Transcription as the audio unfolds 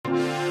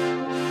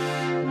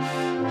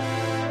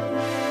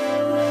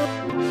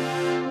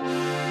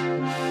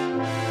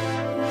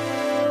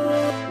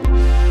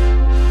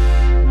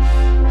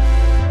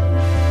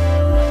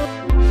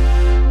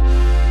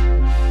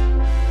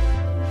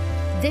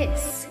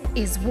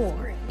is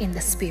War in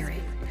the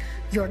Spirit,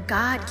 your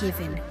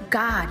God-given,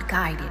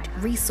 God-guided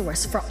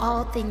resource for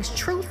all things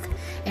truth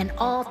and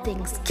all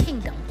things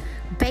kingdom,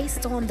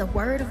 based on the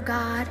Word of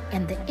God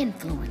and the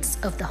influence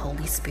of the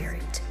Holy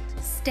Spirit.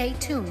 Stay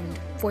tuned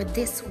for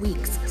this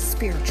week's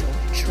spiritual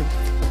truth.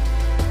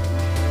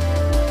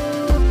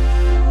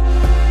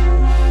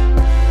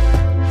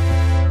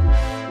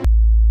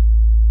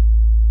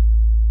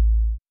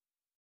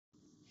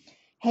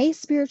 Hey,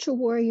 spiritual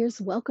warriors,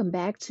 welcome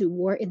back to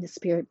War in the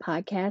Spirit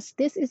podcast.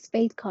 This is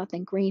Faith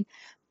Cawthon Green,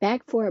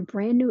 back for a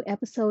brand new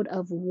episode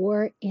of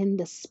War in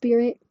the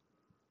Spirit.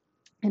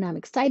 And I'm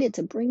excited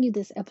to bring you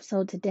this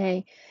episode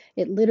today.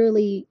 It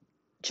literally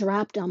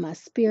dropped on my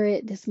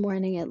spirit this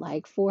morning at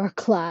like 4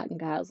 o'clock. And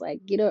God was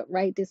like, get up,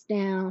 write this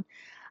down.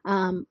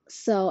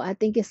 So I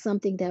think it's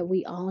something that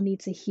we all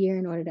need to hear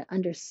in order to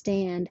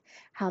understand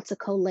how to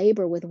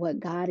co-labor with what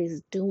God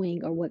is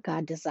doing or what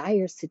God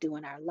desires to do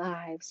in our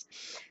lives.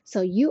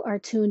 So you are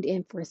tuned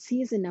in for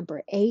season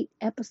number 8,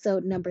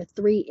 episode number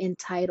 3,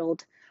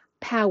 entitled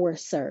Power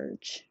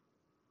Surge.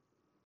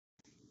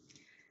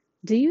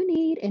 Do you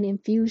need an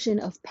infusion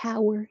of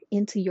power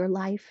into your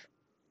life?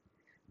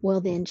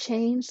 Well, then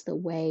change the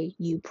way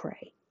you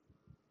pray.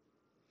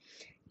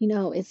 You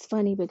know, it's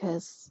funny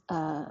because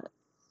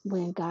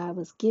when God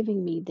was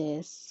giving me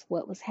this,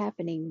 what was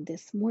happening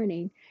this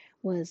morning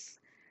was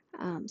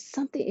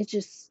something, it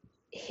just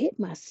hit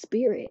my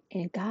spirit,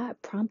 and God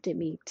prompted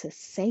me to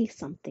say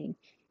something.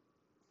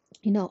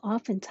 You know,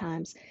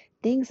 oftentimes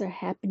things are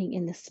happening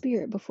in the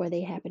spirit before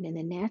they happen in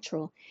the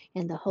natural,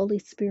 and the Holy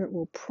Spirit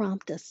will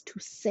prompt us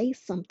to say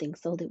something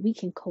so that we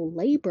can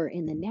co-labor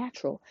in the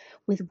natural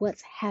with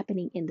what's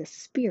happening in the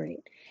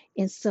spirit.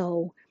 And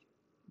so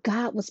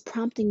God was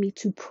prompting me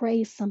to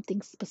pray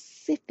something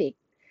specific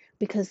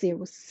because there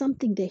was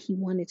something that He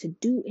wanted to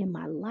do in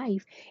my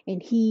life,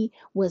 and He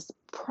was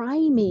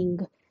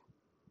priming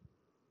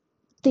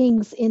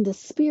things in the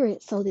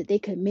spirit so that they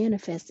could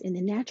manifest in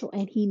the natural,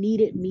 and He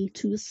needed me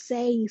to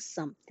say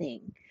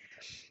something.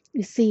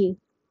 You see,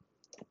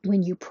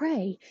 when you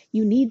pray,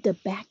 you need the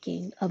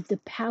backing of the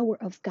power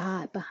of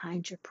God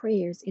behind your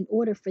prayers in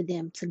order for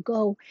them to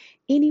go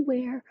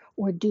anywhere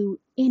or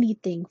do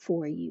anything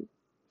for you.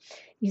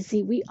 You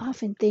see, we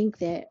often think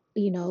that,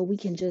 we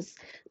can just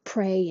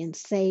pray and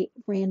say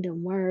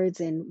random words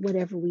and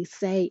whatever we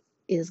say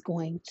is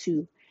going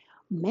to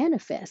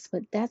manifest,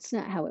 but that's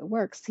not how it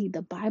works. See,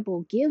 the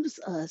Bible gives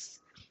us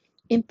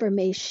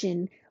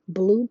information,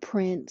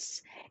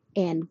 blueprints,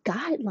 and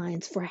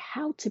guidelines for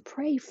how to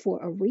pray for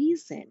a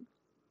reason.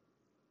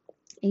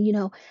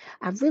 And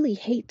I really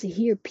hate to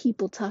hear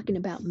people talking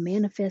about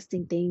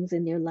manifesting things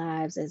in their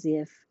lives as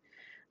if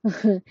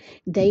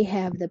they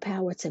have the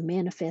power to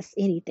manifest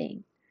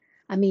anything.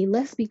 I mean,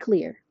 let's be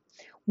clear.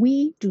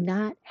 We do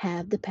not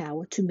have the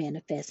power to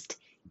manifest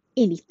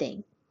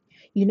anything.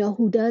 You know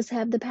who does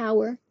have the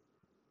power?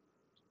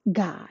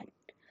 God.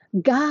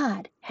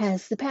 God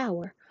has the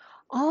power.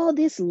 All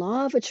this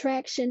law of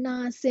attraction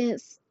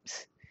nonsense,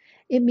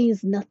 it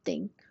means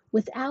nothing.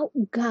 Without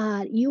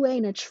God, you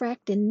ain't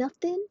attracting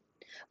nothing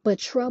but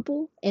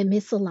trouble and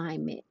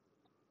misalignment.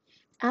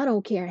 I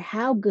don't care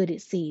how good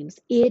it seems.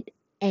 It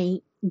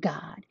ain't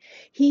God.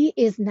 He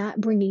is not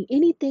bringing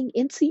anything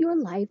into your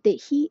life that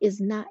He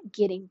is not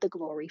getting the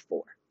glory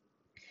for.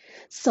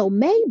 So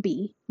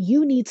maybe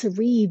you need to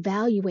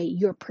reevaluate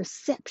your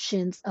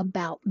perceptions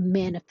about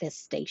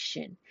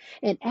manifestation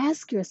and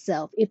ask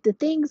yourself if the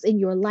things in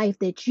your life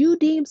that you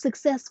deem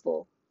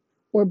successful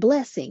or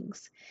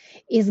blessings,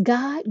 is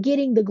God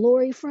getting the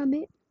glory from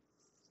it?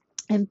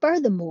 And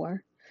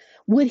furthermore,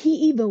 would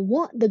He even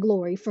want the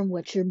glory from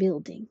what you're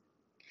building?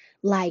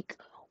 Like,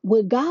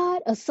 would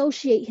God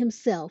associate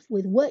Himself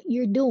with what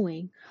you're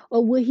doing,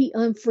 or would He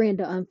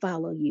unfriend or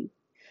unfollow you?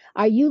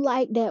 Are you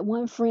like that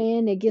one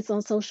friend that gets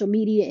on social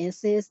media and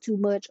says too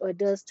much or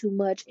does too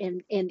much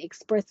and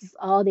expresses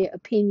all their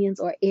opinions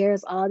or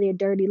airs all their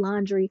dirty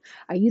laundry?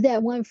 Are you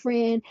that one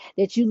friend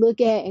that you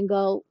look at and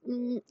go,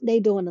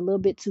 they doing a little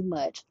bit too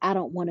much. I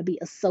don't want to be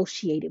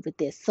associated with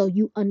this. So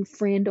you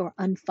unfriend or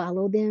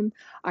unfollow them.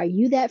 Are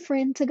you that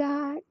friend to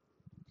God?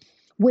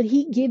 Would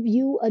He give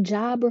you a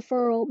job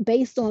referral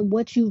based on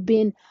what you've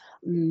been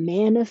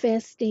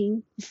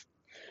manifesting?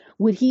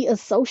 Would He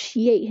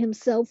associate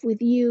Himself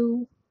with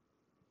you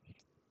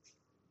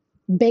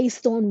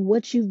based on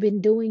what you've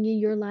been doing in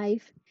your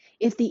life?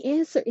 If the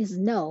answer is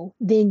no,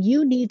 then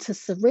you need to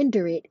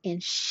surrender it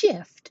and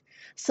shift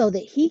so that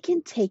He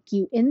can take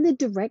you in the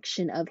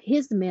direction of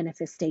His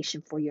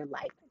manifestation for your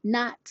life,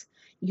 not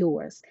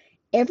yours.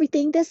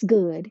 Everything that's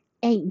good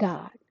ain't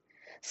God.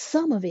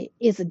 Some of it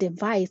is a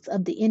device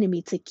of the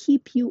enemy to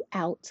keep you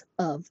out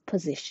of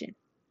position.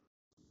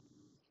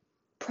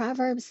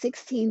 Proverbs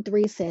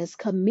 16:3 says,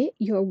 commit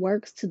your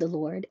works to the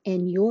Lord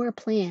and your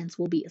plans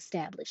will be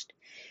established.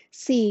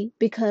 See,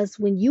 because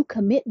when you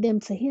commit them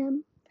to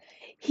Him,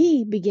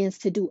 He begins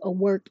to do a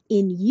work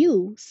in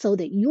you so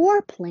that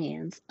your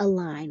plans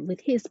align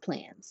with His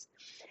plans.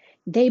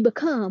 They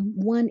become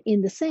one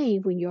in the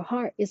same when your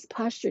heart is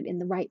postured in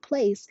the right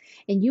place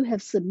and you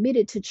have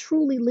submitted to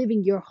truly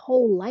living your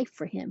whole life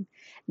for Him,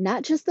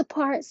 not just the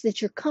parts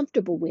that you're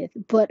comfortable with,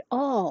 but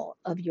all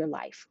of your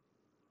life.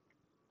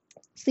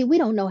 See, we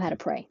don't know how to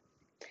pray.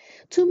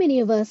 Too many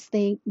of us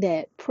think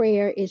that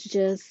prayer is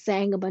just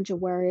saying a bunch of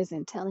words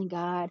and telling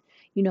God,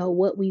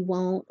 what we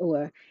want,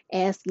 or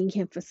asking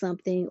Him for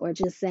something, or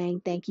just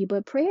saying thank you.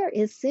 But prayer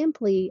is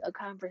simply a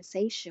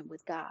conversation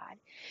with God.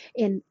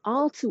 And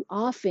all too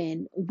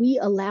often, we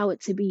allow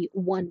it to be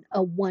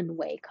a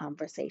one-way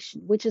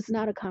conversation, which is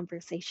not a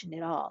conversation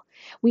at all.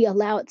 We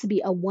allow it to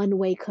be a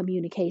one-way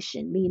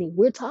communication, meaning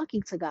we're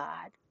talking to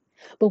God,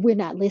 but we're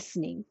not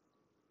listening.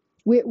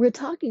 We're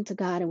talking to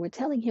God and we're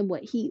telling Him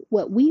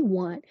what we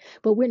want,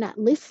 but we're not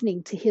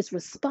listening to His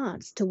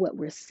response to what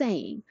we're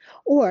saying.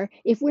 Or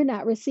if we're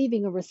not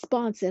receiving a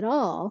response at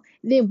all,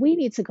 then we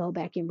need to go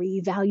back and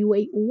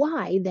reevaluate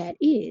why that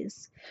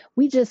is.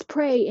 We just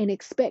pray and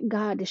expect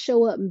God to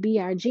show up and be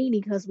our genie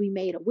because we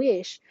made a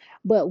wish,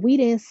 but we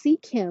didn't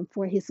seek Him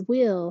for His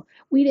will.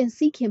 We didn't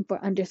seek Him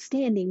for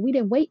understanding. We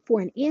didn't wait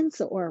for an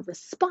answer or a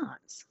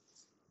response.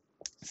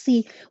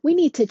 See, we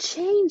need to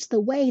change the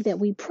way that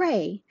we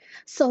pray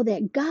so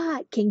that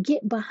God can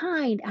get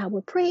behind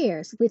our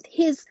prayers with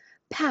His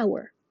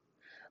power.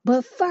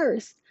 But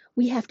first,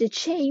 we have to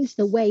change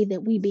the way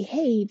that we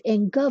behave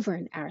and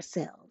govern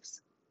ourselves.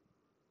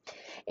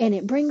 And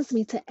it brings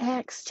me to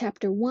Acts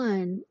chapter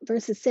 1,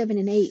 verses 7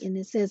 and 8. And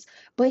it says,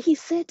 "But He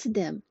said to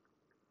them,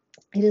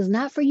 it is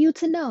not for you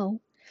to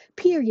know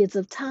periods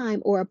of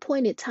time or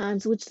appointed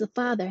times which the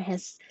Father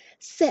has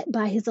set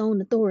by His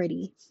own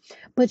authority.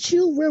 But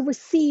you will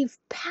receive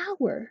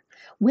power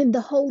when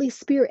the Holy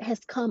Spirit has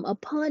come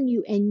upon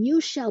you, and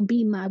you shall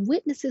be my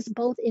witnesses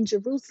both in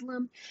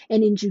Jerusalem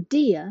and in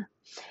Judea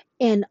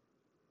and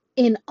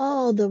in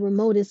all the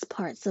remotest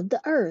parts of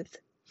the earth."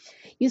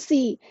 You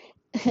see,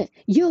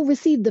 you'll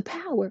receive the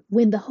power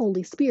when the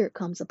Holy Spirit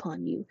comes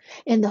upon you.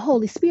 And the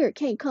Holy Spirit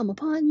can't come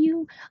upon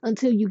you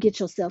until you get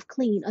yourself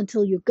clean,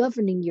 until you're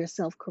governing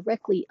yourself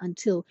correctly,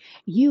 until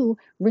you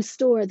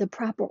restore the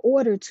proper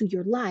order to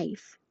your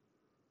life.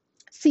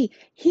 See,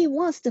 He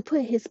wants to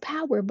put His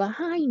power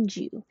behind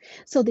you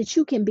so that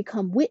you can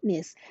become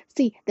witness.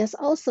 See, that's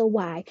also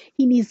why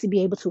He needs to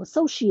be able to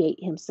associate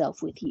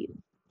Himself with you.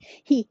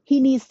 He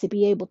needs to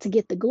be able to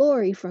get the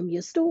glory from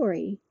your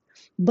story.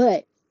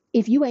 But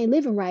if you ain't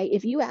living right,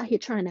 if you out here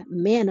trying to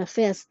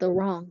manifest the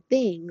wrong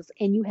things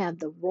and you have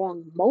the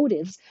wrong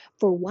motives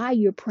for why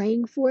you're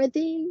praying for a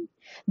thing,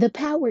 the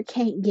power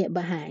can't get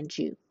behind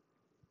you.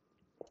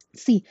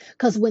 See,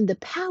 because when the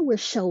power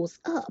shows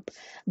up,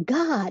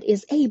 God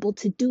is able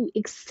to do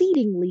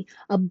exceedingly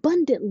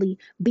abundantly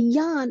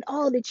beyond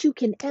all that you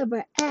can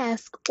ever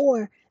ask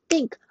or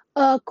think,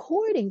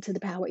 according to the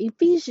power.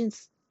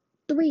 Ephesians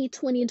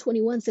 3:20 and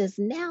 21 says,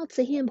 "Now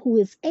to Him who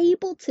is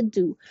able to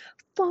do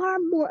far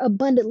more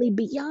abundantly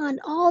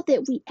beyond all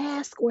that we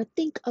ask or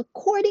think,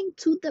 according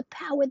to the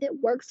power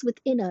that works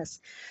within us.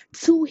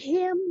 To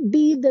Him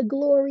be the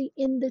glory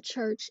in the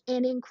church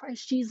and in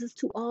Christ Jesus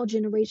to all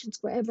generations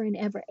forever and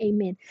ever.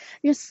 Amen."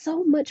 There's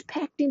so much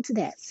packed into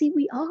that. See,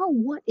 we all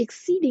want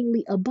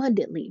exceedingly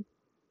abundantly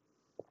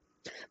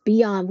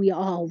beyond we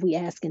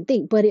ask and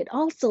think. But it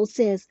also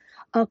says,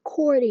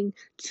 according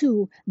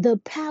to the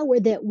power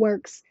that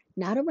works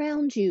not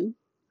around you,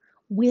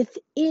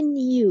 within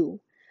you.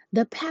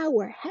 The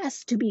power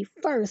has to be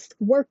first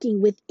working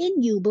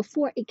within you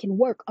before it can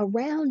work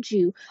around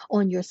you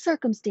on your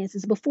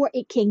circumstances, before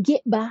it can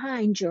get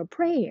behind your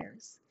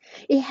prayers.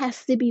 It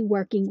has to be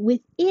working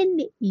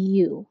within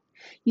you.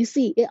 You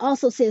see, it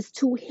also says,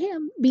 "To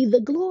Him be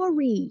the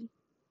glory."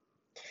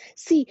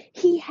 See,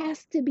 He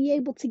has to be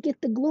able to get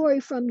the glory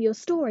from your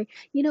story.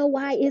 You know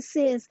why it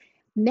says,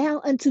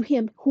 "Now unto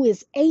Him who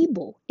is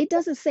able." It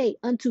doesn't say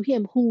unto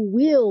Him who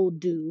will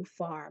do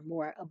far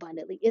more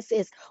abundantly. It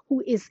says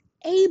who is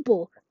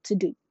able to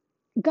do.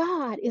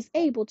 God is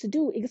able to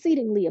do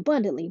exceedingly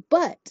abundantly,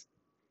 but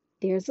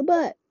there's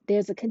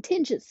a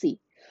contingency,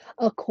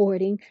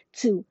 according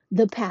to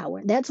the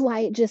power. That's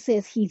why it just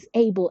says He's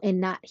able and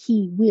not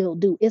He will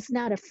do. It's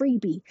not a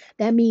freebie.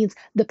 That means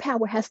the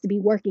power has to be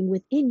working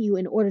within you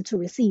in order to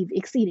receive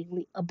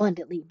exceedingly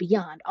abundantly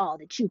beyond all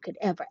that you could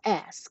ever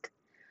ask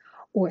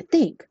or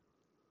think.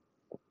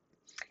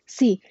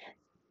 See,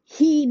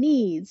 He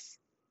needs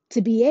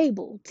to be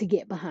able to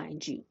get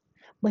behind you,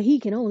 but He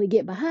can only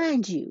get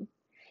behind you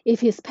if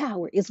His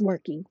power is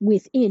working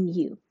within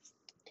you.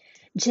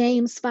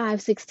 James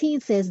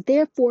 5:16 says,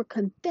 "Therefore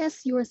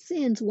confess your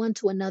sins one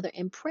to another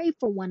and pray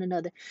for one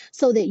another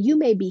so that you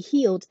may be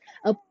healed.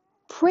 A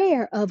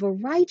prayer of a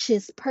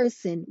righteous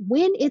person,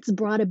 when it's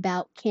brought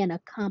about, can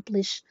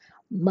accomplish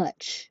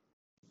much."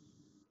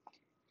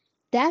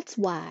 That's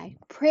why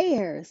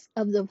prayers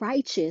of the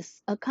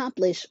righteous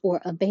accomplish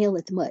or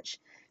availeth much,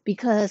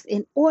 because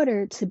in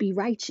order to be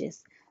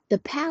righteous, the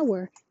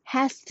power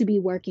has to be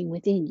working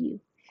within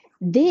you.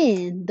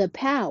 Then the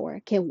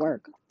power can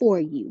work for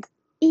you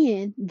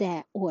in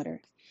that order.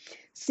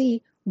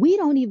 See, we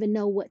don't even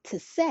know what to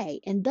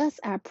say, and thus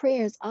our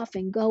prayers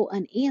often go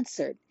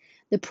unanswered.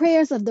 The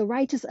prayers of the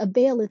righteous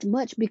availeth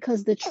much,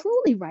 because the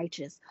truly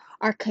righteous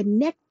are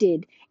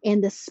connected,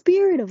 and the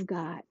Spirit of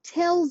God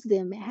tells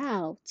them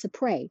how to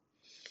pray.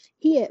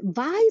 He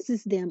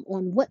advises them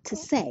on what to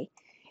say.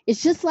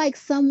 It's just like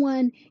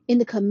someone in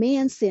the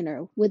command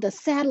center with a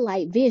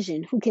satellite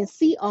vision who can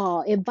see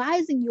all,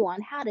 advising you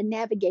on how to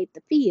navigate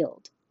the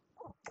field.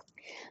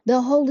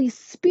 The Holy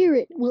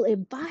Spirit will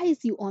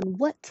advise you on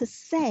what to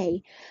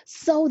say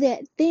so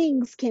that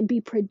things can be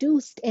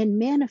produced and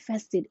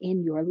manifested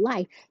in your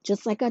life.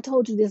 Just like I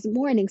told you this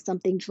morning,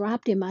 something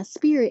dropped in my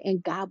spirit,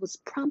 and God was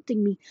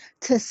prompting me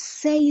to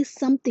say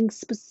something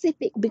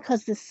specific,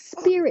 because the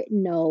Spirit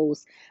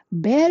knows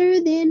better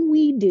than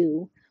we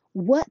do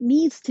what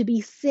needs to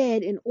be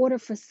said in order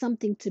for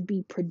something to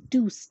be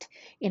produced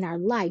in our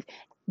life.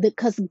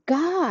 Because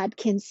God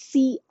can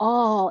see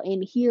all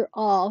and hear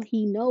all,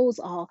 He knows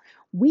all.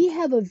 We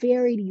have a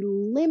very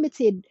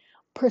limited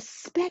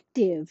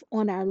perspective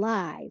on our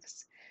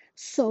lives.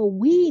 So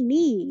we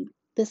need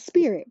the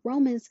Spirit.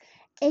 Romans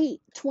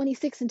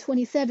 8:26 and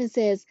 27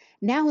 says,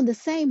 "Now in the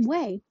same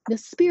way, the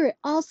Spirit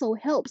also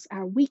helps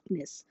our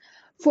weakness.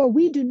 For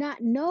we do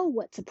not know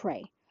what to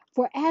pray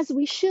for as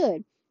we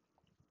should.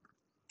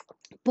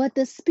 But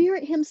the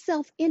Spirit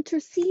Himself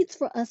intercedes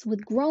for us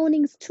with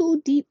groanings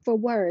too deep for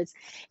words.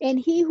 And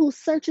He who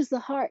searches the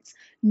hearts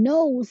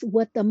knows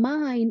what the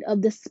mind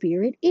of the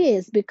Spirit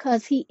is,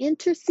 because He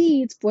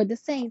intercedes for the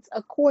saints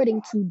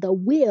according to the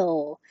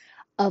will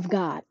of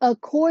God."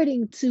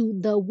 According to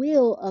the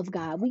will of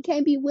God. We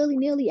can't be willy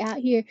nilly out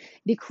here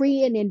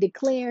decreeing and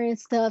declaring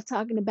stuff,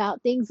 talking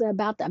about things that are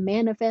about to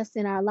manifest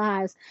in our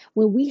lives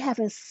when we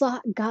haven't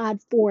sought God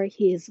for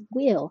His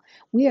will.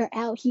 We are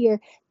out here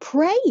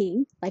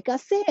praying. Like I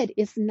said,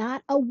 it's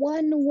not a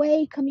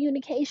one-way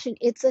communication,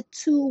 it's a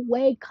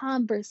two-way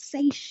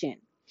conversation.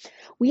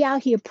 We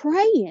out here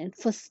praying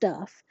for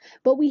stuff,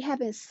 but we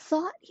haven't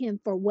sought Him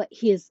for what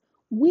His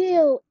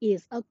will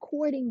is,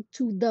 according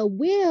to the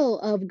will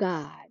of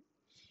God.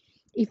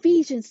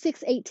 Ephesians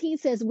 6:18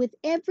 says, "With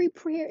every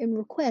prayer and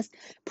request,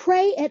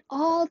 pray at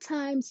all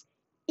times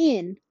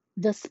in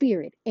the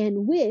Spirit,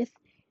 and with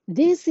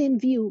this in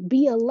view,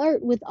 be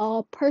alert with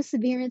all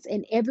perseverance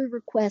and every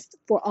request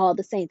for all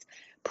the saints."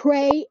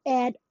 Pray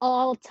at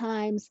all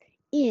times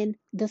in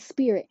the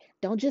Spirit.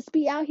 Don't just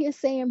be out here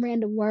saying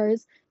random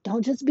words.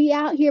 Don't just be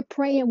out here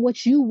praying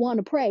what you want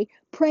to pray.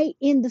 Pray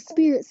in the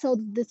Spirit so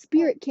that the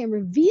Spirit can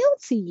reveal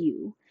to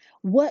you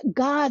what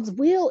God's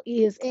will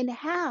is and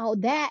how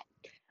that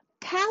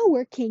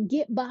power can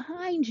get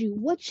behind you,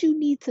 what you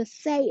need to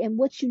say and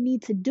what you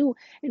need to do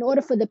in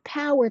order for the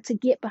power to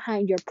get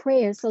behind your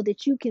prayers so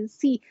that you can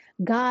see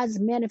God's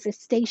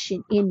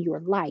manifestation in your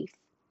life.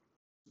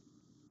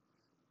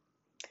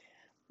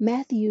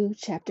 Matthew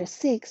chapter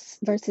 6,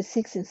 verses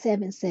 6 and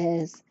 7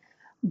 says,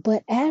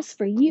 "But as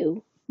for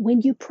you,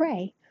 when you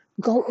pray,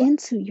 go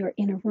into your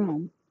inner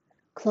room,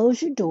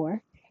 close your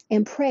door,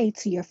 and pray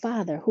to your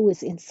Father who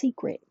is in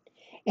secret.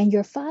 And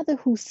your Father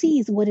who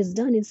sees what is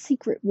done in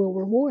secret will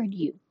reward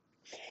you.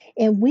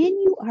 And when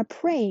you are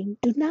praying,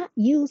 do not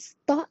use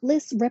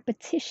thoughtless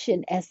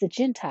repetition as the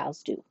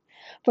Gentiles do,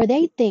 for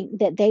they think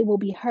that they will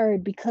be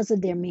heard because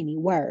of their many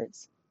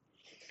words.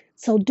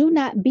 So do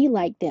not be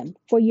like them,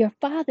 for your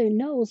Father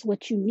knows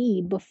what you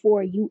need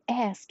before you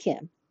ask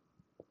Him."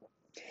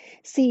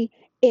 See,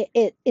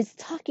 it's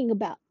talking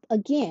about,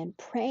 again,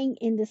 praying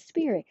in the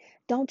Spirit.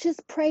 Don't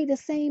just pray the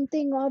same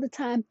thing all the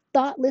time,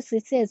 thoughtless.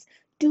 It says,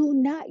 do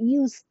not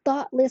use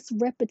thoughtless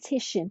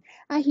repetition.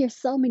 I hear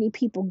so many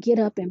people get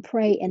up and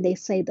pray, and they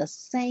say the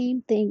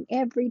same thing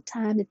every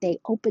time that they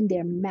open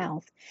their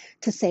mouth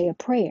to say a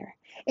prayer.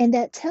 And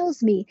that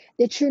tells me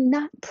that you're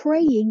not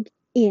praying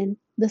in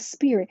the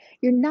Spirit.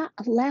 You're not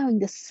allowing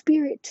the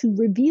Spirit to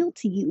reveal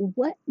to you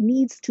what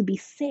needs to be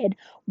said,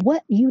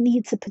 what you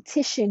need to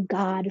petition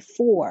God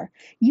for.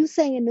 You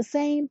saying the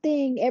same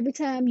thing every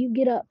time you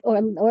get up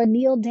or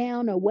kneel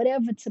down or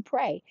whatever to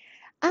pray.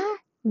 I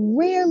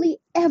rarely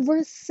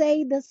ever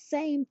say the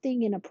same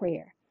thing in a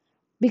prayer,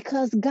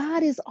 because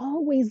God is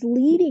always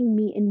leading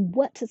me in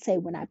what to say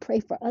when I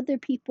pray for other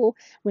people,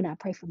 when I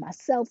pray for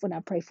myself, when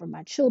I pray for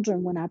my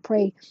children, when I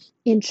pray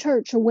in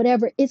church or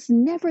whatever. It's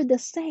never the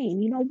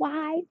same. You know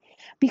why?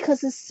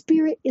 Because the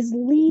Spirit is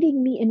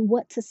leading me in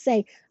what to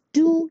say.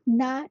 Do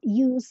not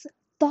use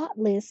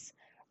thoughtless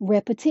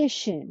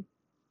repetition.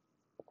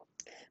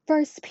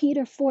 1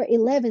 Peter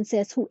 4:11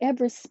 says,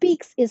 "Whoever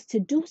speaks is to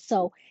do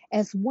so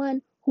as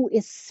one who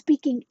is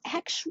speaking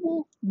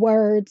actual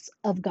words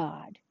of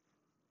God.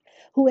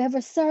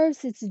 Whoever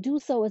serves is to do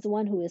so as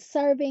one who is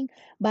serving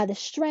by the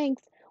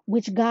strength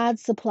which God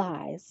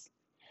supplies,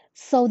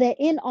 so that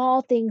in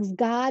all things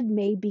God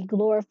may be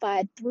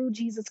glorified through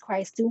Jesus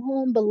Christ, to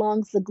whom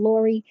belongs the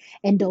glory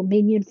and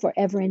dominion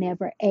forever and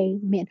ever.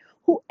 Amen."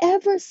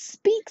 Whoever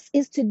speaks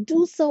is to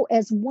do so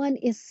as one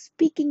is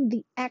speaking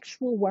the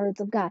actual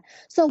words of God.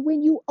 So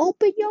when you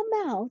open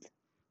your mouth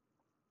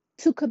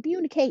to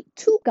communicate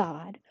to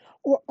God,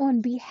 or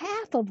on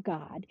behalf of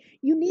God.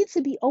 You need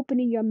to be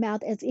opening your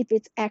mouth as if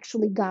it's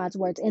actually God's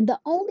words. And the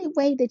only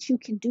way that you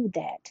can do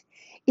that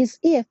is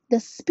if the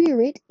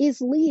Spirit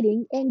is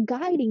leading and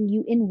guiding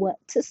you in what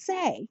to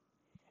say.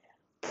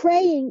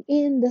 Praying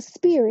in the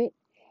Spirit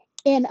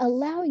and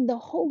allowing the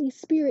Holy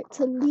Spirit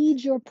to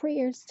lead your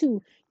prayers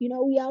too. You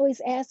know, we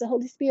always ask the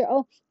Holy Spirit,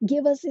 oh,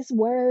 give us this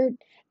word.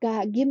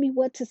 God, give me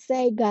what to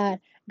say. God,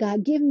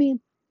 give me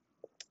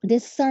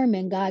this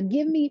sermon. God,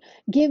 give me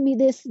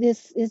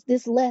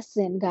this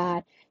lesson.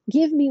 God,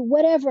 give me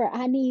whatever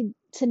I need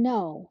to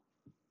know.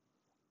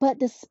 But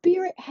the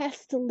Spirit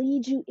has to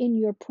lead you in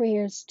your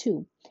prayers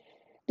too.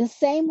 The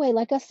same way,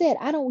 like I said,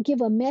 I don't give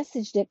a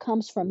message that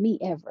comes from me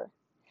ever.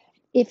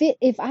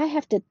 If I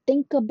have to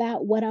think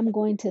about what I'm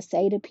going to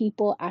say to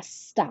people, I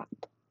stop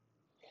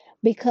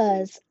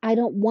because I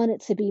don't want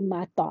it to be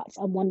my thoughts.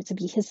 I want it to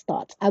be his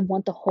thoughts. I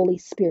want the Holy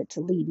Spirit to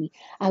lead me.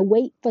 I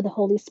wait for the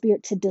Holy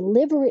Spirit to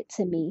deliver it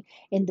to me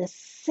in the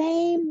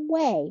same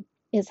way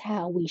as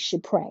how we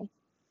should pray.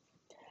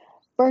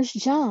 First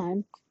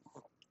John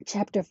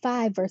chapter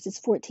 5 verses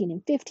 14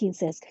 and 15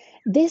 says,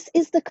 "This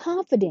is the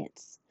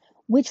confidence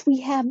which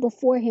we have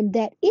before him,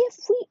 that if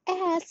we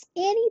ask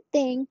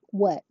anything,"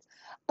 what?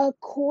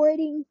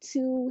 "According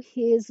to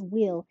his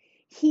will,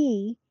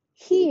 he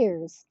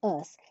hears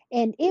us.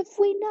 And if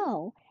we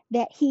know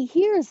that he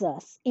hears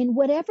us in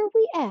whatever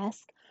we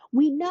ask,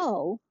 we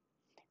know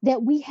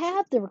that we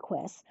have the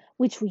request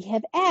which we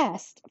have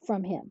asked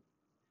from him."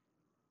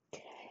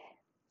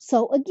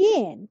 So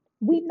again,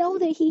 we know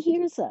that he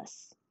hears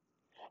us.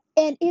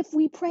 And if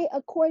we pray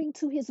according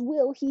to his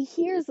will, he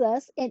hears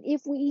us. And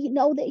if we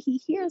know that he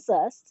hears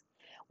us,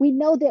 we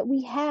know that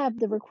we have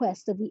the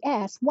request that we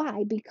ask.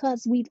 Why?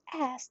 Because we've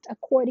asked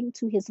according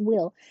to his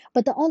will.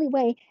 But the only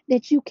way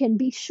that you can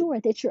be sure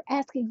that you're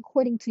asking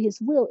according to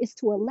his will is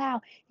to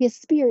allow his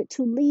Spirit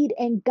to lead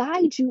and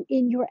guide you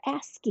in your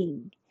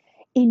asking,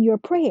 in your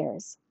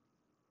prayers.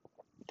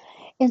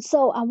 And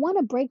so I want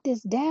to break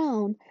this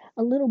down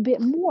a little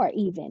bit more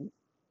even.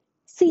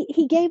 See,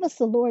 he gave us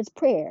the Lord's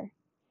Prayer.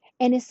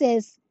 And it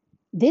says,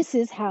 this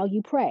is how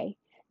you pray.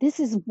 This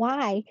is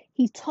why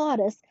he taught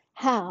us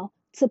how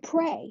to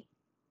pray.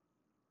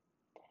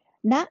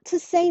 Not to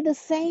say the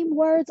same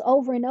words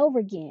over and over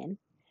again.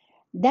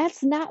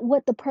 That's not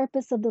what the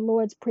purpose of the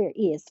Lord's Prayer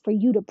is, for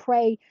you to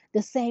pray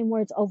the same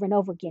words over and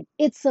over again.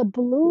 It's a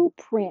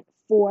blueprint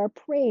for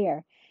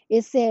prayer.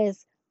 It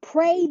says,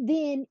 pray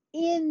then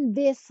in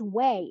this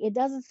way. It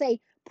doesn't say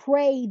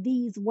pray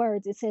these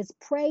words. It says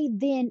pray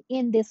then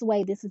in this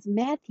way. This is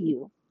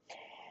Matthew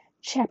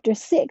chapter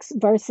 6,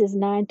 verses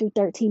 9 through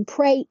 13.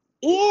 Pray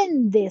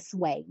in this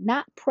way,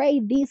 not pray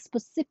these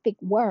specific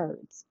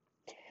words.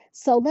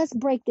 So let's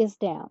break this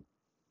down.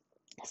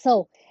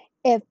 So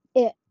if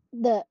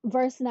the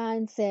verse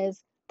 9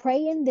 says,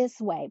 pray in this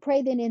way,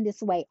 pray then in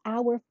this way,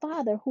 "Our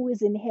Father who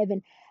is in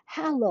heaven,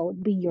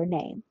 hallowed be your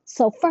name."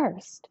 So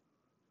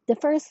the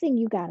first thing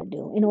you got to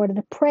do in order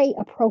to pray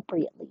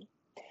appropriately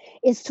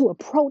is to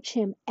approach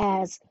him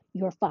as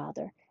your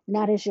Father,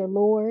 not as your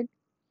Lord,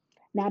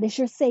 not as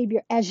your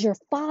Savior, as your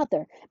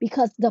Father,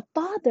 because the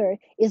Father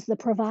is the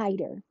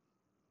provider.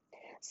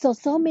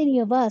 So many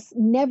of us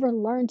never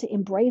learn to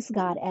embrace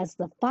God as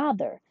the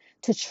Father,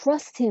 to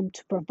trust him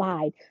to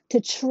provide,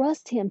 to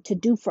trust him to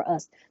do for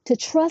us, to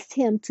trust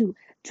him to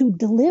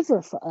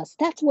deliver for us.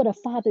 That's what a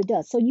father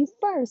does. So you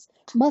first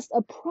must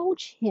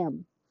approach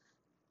him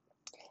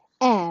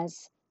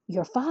as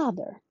your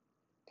Father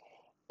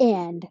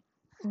and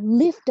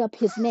lift up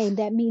his name.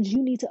 That means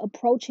you need to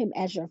approach him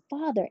as your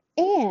Father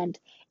and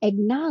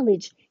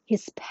acknowledge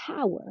his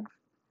power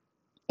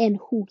and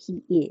who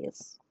he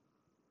is.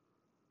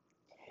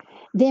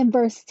 Then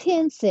verse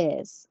 10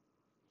 says,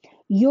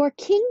 "Your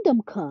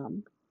kingdom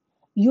come,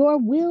 your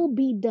will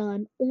be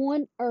done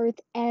on earth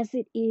as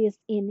it is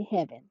in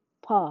heaven."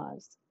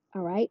 Pause.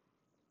 All right.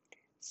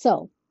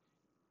 So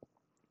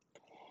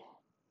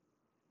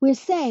we're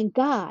saying,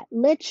 God,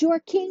 let your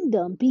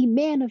kingdom be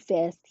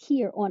manifest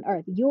here on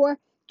earth. Your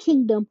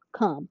kingdom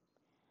come.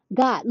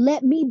 God,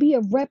 let me be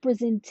a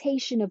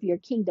representation of your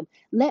kingdom.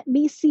 Let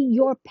me see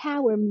your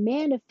power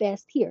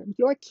manifest here.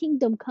 Your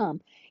kingdom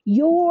come.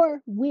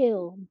 Your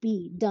will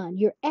be done.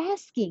 You're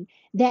asking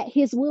that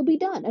his will be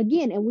done.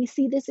 Again, and we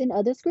see this in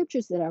other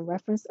scriptures that I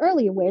referenced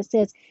earlier, where it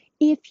says,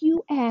 if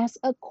you ask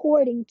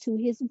according to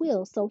his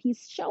will. So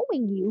he's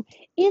showing you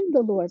in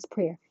the Lord's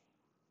Prayer,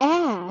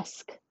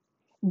 ask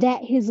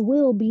that his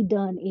will be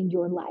done in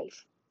your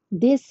life.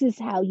 This is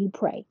how you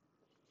pray.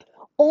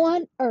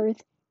 On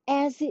earth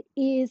as it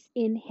is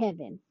in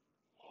heaven.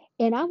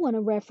 And I want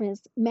to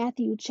reference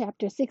Matthew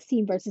chapter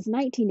 16, verses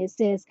 19. It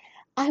says,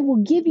 "I will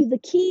give you the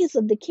keys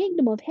of the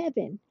kingdom of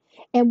heaven,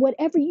 and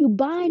whatever you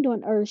bind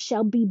on earth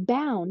shall be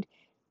bound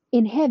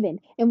in heaven,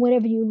 and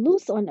whatever you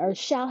loose on earth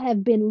shall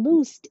have been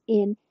loosed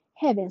in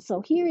heaven."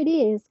 So here it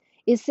is.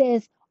 It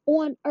says,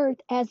 on earth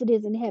as it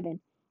is in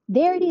heaven.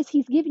 There it is.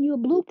 He's giving you a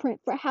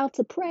blueprint for how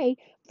to pray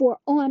for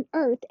on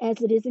earth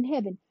as it is in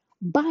heaven,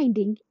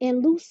 binding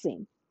and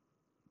loosing.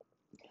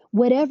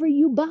 Whatever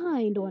you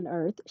bind on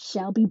earth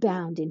shall be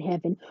bound in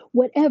heaven.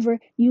 Whatever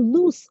you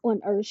loose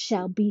on earth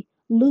shall be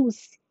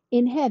loose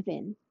in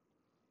heaven.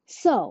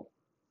 So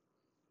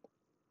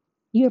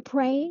you're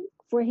praying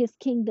for his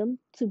kingdom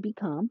to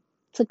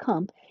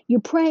come. You're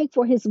praying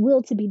for his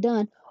will to be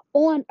done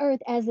on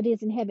earth as it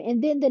is in heaven.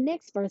 And then the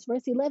next verse,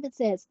 verse 11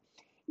 says,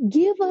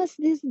 give us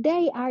this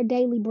day our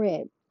daily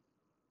bread.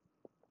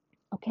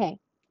 Okay.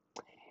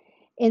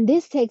 And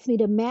this takes me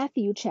to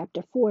Matthew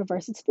chapter 4,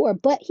 verses 4.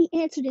 But he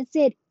answered and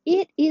said,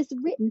 it is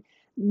written,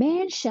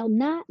 man shall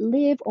not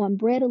live on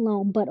bread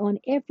alone, but on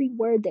every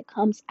word that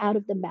comes out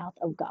of the mouth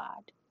of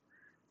God.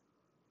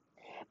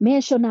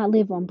 Man shall not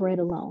live on bread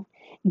alone.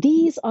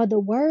 These are the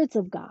words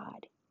of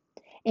God.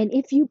 And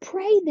if you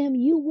pray them,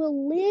 you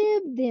will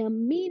live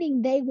them,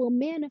 meaning they will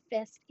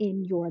manifest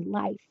in your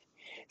life.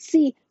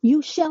 See,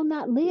 you shall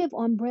not live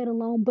on bread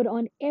alone, but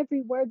on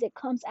every word that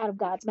comes out of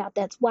God's mouth.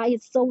 That's why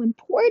it's so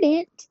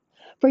important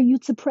for you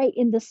to pray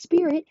in the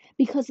Spirit,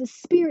 because the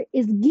Spirit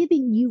is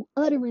giving you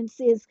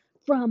utterances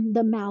from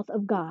the mouth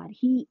of God.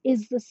 He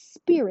is the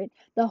Spirit.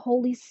 The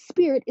Holy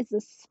Spirit is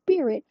the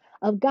Spirit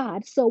of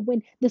God. So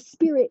when the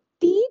Spirit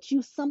feeds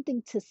you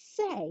something to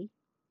say,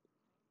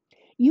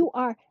 you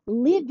are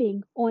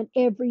living on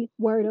every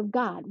word of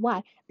God.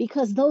 Why?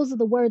 Because those are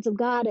the words of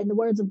God, and the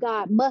words of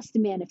God must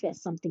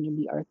manifest something in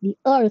the earth. The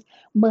earth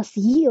must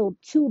yield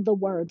to the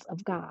words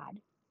of God.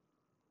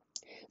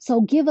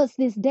 So give us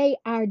this day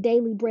our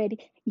daily bread.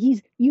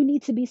 You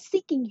need to be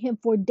seeking him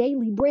for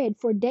daily bread,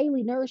 for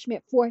daily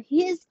nourishment, for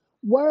his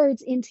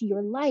words into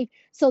your life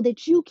so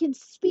that you can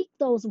speak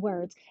those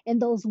words,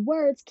 and those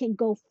words can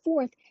go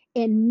forth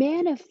and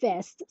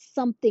manifest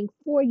something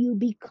for you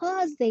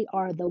because they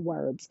are the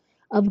words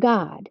of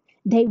God.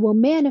 They will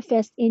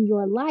manifest in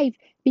your life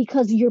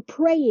because you're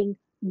praying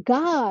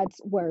God's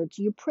words.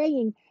 You're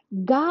praying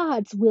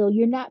God's will.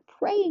 You're not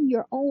praying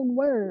your own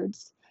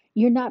words.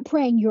 You're not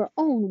praying your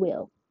own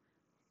will.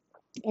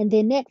 And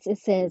then next it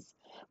says,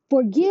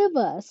 forgive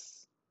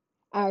us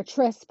our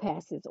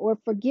trespasses, or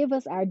forgive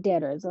us our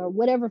debtors, or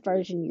whatever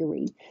version you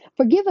read.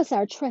 Forgive us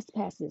our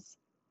trespasses.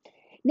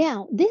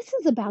 Now, this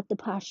is about the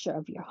posture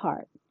of your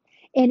heart.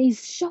 And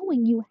he's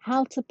showing you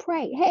how to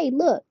pray. Hey,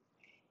 look,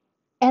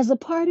 as a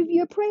part of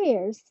your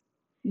prayers,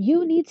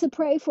 you need to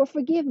pray for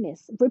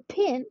forgiveness,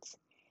 repent,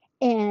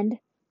 and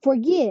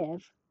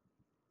forgive.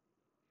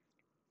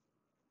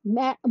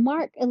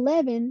 Mark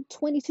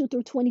 11:22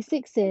 through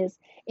 26 says,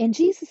 and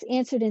Jesus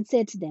answered and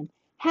said to them,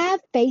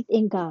 have faith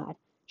in God.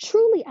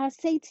 Truly I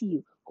say to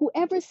you,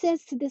 whoever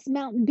says to this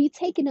mountain, be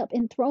taken up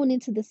and thrown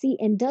into the sea,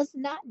 and does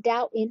not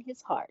doubt in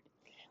his heart,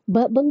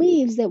 but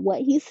believes that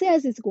what he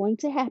says is going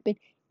to happen,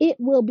 it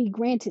will be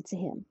granted to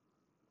him.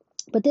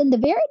 But then the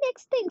very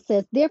next thing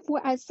says,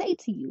 therefore I say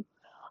to you,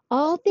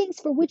 all things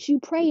for which you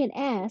pray and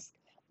ask,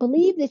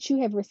 believe that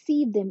you have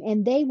received them,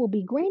 and they will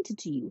be granted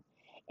to you.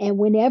 And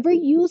whenever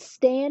you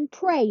stand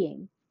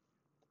praying,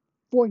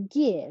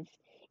 forgive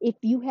if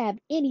you have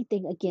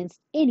anything against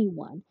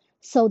anyone,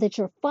 so that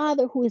your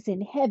Father who is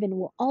in heaven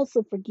will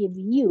also forgive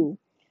you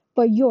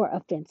for your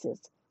offenses.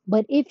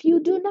 But if you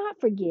do not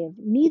forgive,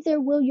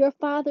 neither will your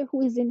Father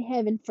who is in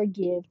heaven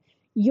forgive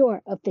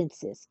your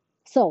offenses.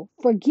 So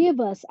forgive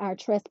us our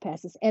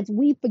trespasses as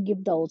we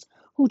forgive those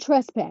who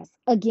trespass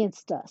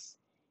against us.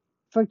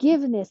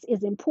 Forgiveness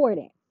is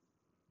important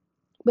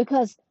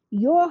because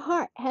your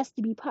heart has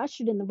to be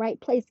postured in the right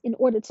place in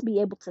order to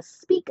be able to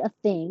speak a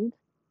thing.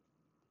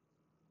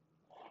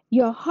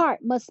 Your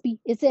heart must be,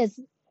 it says,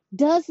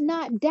 does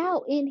not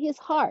doubt in his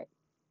heart.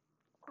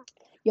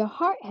 Your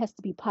heart has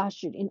to be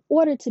postured in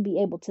order to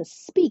be able to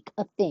speak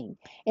a thing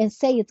and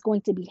say it's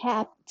going to be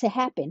to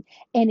happen,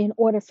 and in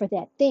order for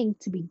that thing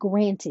to be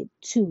granted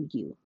to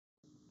you.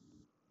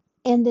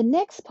 And the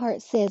next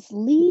part says,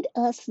 lead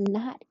us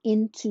not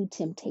into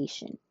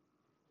temptation.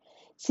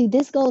 See,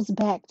 this goes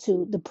back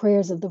to the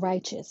prayers of the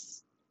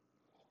righteous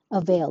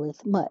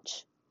availeth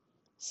much.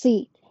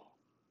 See,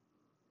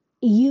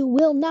 you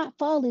will not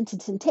fall into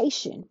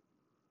temptation,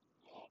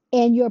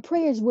 and your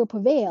prayers will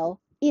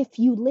prevail if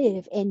you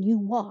live and you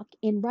walk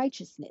in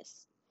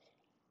righteousness.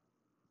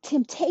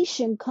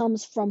 Temptation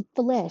comes from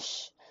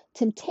flesh.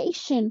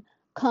 Temptation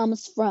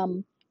comes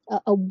from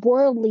a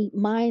worldly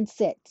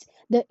mindset.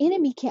 The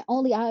enemy can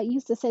only, I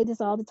used to say this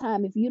all the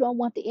time, if you don't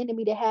want the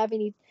enemy to have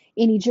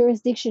any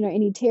jurisdiction or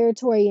any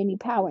territory, any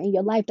power in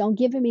your life, don't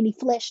give him any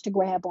flesh to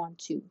grab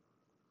onto.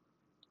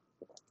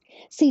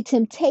 See,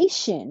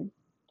 temptation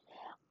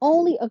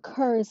only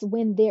occurs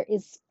when there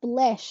is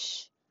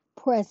flesh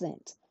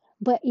present.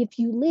 But if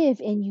you live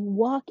and you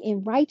walk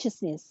in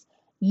righteousness,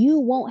 you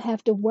won't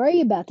have to worry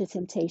about the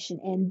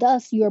temptation, and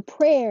thus your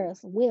prayers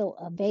will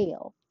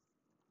avail.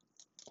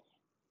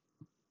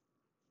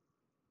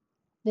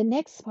 The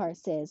next part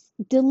says,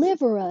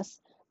 deliver us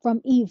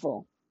from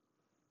evil.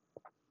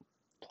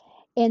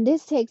 And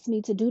this takes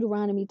me to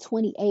Deuteronomy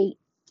 28:7.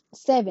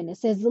 It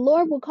says, the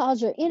Lord will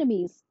cause your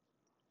enemies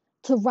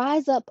to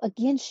rise up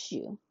against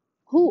you.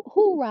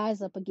 Who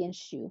rise up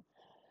against you?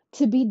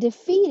 To be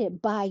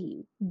defeated by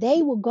you.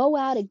 They will go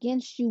out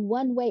against you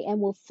one way and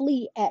will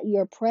flee at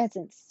your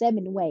presence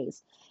 7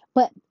 ways.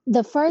 But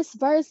the first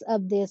verse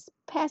of this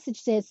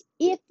passage says,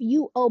 if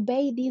you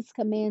obey these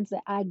commands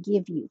that I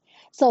give you.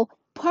 So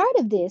part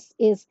of this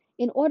is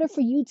in order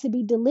for you to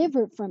be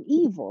delivered from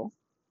evil,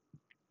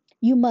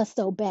 you must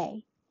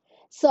obey.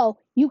 So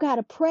you got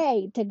to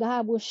pray that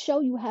God will show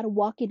you how to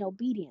walk in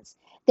obedience,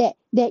 that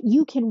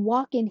you can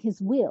walk in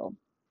his will.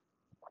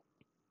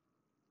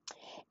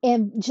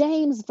 And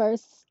James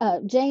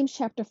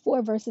chapter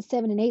 4, verses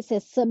 7 and 8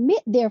 says,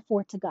 submit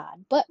therefore to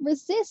God, but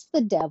resist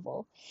the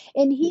devil,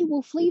 and he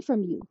will flee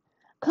from you.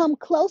 Come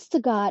close to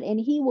God, and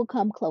he will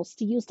come close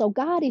to you. So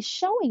God is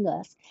showing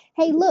us,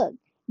 hey, look,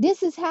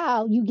 this is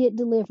how you get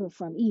delivered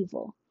from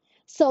evil.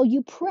 So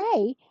you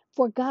pray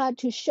for God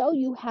to show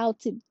you how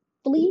to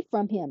flee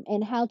from him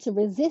and how to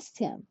resist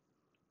him.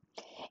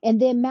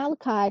 And then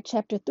Malachi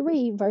chapter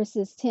 3,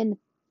 verses 10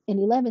 and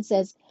 11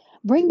 says,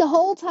 bring the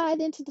whole tithe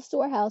into the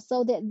storehouse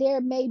so that there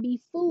may be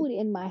food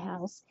in my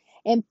house,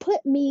 and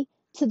put me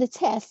to the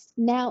test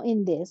now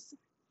in this,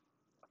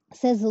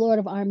 says the Lord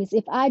of armies,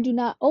 if I do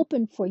not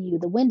open for you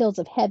the windows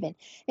of heaven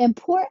and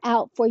pour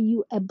out for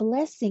you a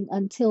blessing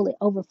until it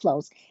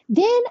overflows.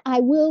 Then I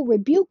will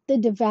rebuke the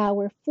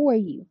devourer for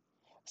you,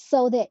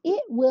 so that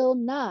it will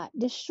not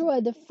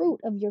destroy the fruit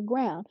of your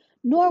ground,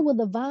 nor will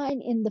the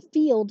vine in the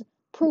field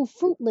prove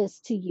fruitless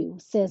to you,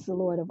 says the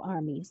Lord of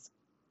armies.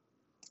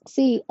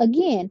 See,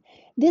 again,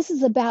 this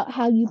is about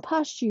how you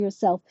posture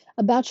yourself,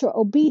 about your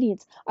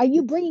obedience. Are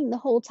you bringing the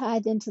whole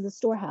tithe into the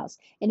storehouse?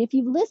 And if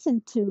you've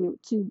listened to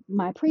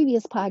my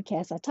previous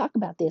podcast, I talk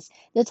about this.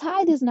 The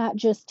tithe is not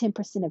just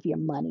 10% of your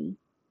money.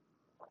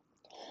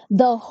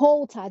 The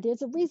whole tithe.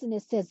 There's a reason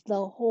it says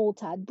the whole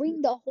tithe.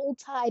 Bring the whole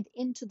tithe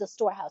into the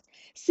storehouse.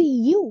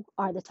 See, you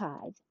are the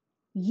tithe.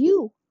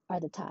 You are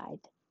the tithe.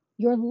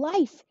 Your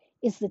life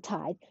is the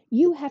tithe.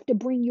 You have to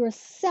bring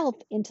yourself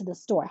into the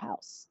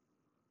storehouse.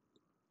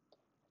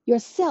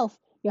 Yourself,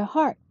 your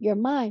heart, your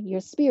mind,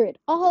 your spirit,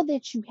 all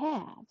that you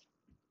have.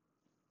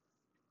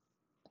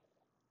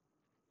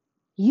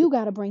 You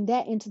got to bring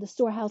that into the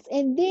storehouse,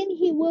 and then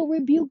he will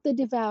rebuke the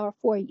devourer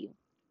for you.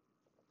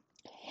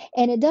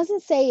 And it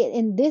doesn't say it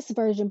in this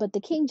version, but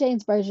the King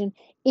James Version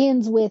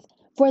ends with,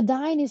 for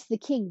thine is the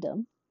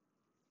kingdom.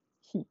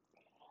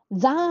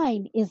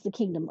 Thine is the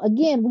kingdom.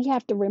 Again, we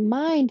have to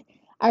remind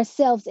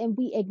ourselves and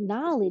we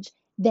acknowledge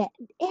that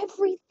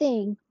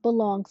everything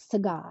belongs to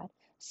God.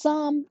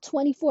 Psalm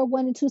 24,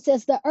 1 and 2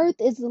 says, the earth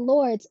is the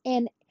Lord's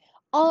and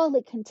all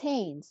it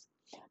contains,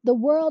 the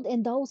world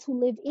and those who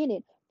live in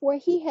it, for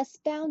he has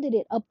founded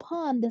it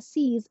upon the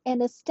seas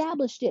and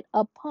established it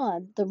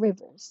upon the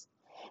rivers.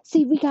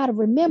 See, we got to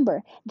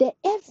remember that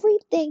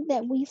everything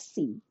that we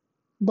see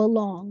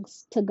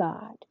belongs to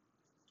God,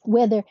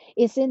 whether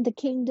it's in the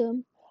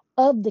kingdom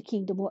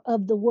or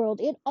of the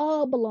world, it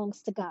all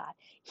belongs to God.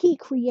 He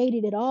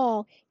created it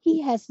all,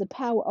 he has the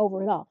power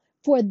over it all.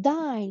 For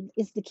thine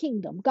is the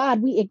kingdom.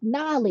 God, we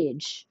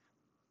acknowledge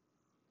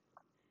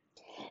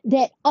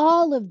that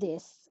all of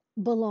this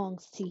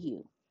belongs to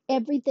you.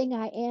 Everything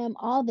I am,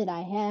 all that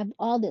I have,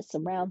 all that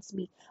surrounds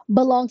me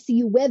belongs to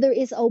you. Whether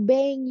it's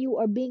obeying you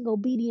or being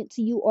obedient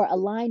to you or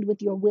aligned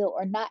with your will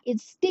or not, it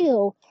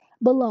still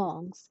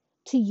belongs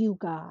to you,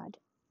 God.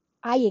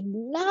 I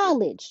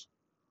acknowledge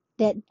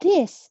that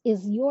this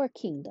is your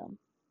kingdom.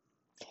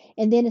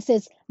 And then it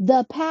says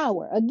the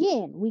power.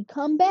 Again, we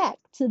come back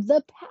to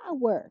the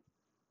power.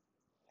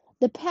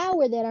 The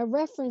power that I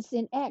referenced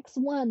in Acts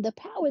 1, the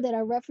power that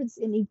I referenced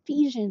in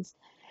Ephesians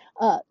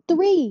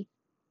 3,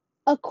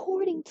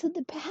 according to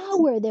the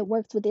power that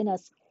works within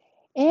us.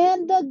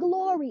 And the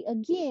glory,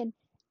 again,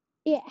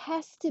 it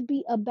has to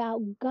be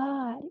about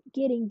God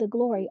getting the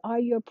glory. Are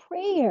your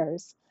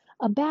prayers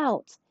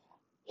about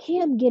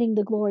him getting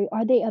the glory?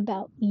 Are they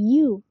about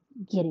you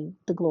getting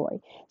the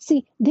glory?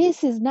 See,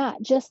 this is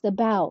not just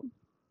about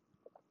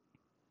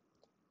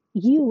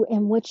you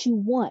and what you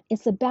want.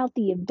 It's about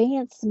the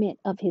advancement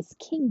of his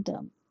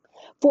kingdom.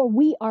 For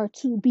we are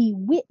to be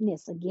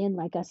witness, again,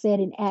 like I said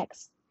in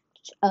Acts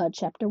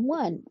chapter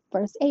 1,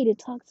 verse 8, it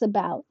talks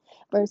about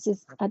I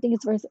think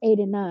it's verse 8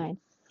 and 9,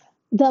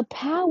 the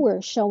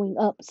power showing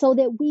up so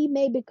that we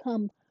may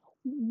become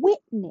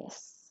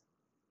witness,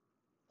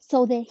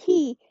 so that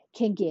he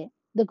can get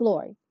the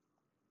glory.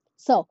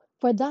 So,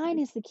 for thine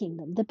is the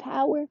kingdom, the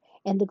power,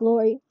 and the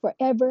glory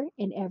forever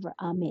and ever.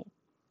 Amen.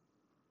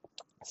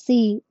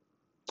 See,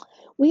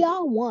 we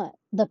all want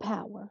the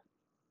power,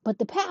 but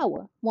the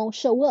power won't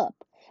show up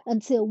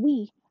until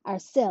we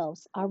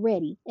ourselves are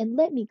ready. And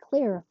let me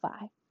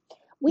clarify,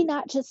 we're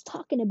not just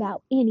talking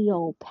about any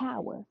old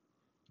power.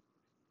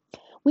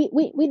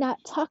 We're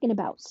not talking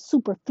about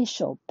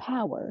superficial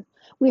power.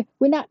 We're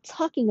not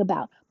talking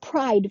about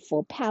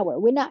prideful power.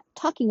 We're not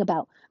talking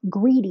about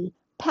greedy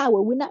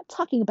power. We're not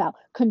talking about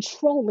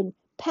controlling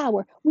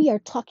power. We are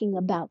talking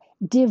about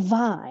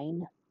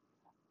divine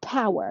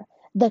power,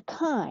 the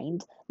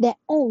kind that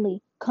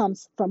only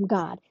comes from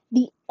God,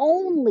 the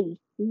only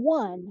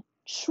one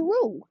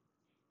true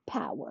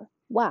power.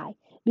 Why?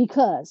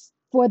 Because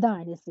for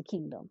thine is the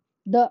kingdom,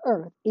 the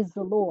earth is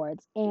the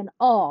Lord's, and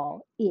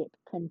all it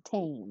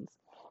contains.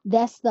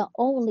 That's the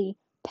only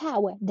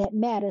power that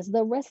matters.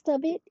 The rest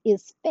of it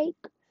is fake,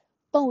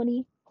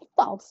 phony,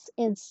 false,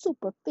 and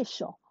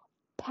superficial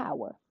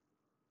power.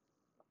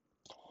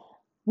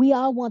 We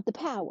all want the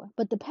power,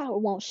 but the power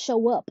won't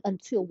show up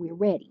until we're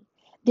ready.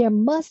 There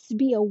must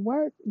be a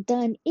work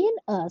done in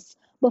us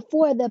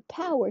before the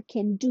power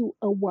can do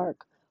a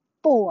work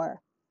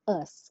for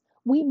us.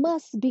 We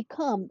must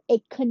become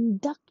a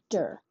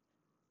conductor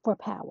for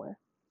power.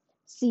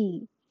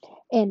 See,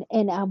 and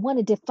I want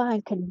to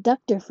define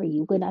conductor for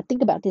you. When I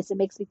think about this, it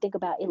makes me think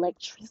about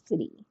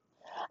electricity,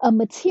 a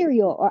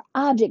material or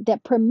object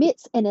that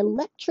permits an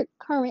electric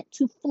current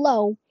to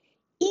flow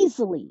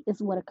easily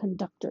is what a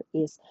conductor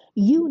is.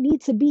 You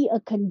need to be a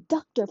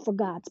conductor for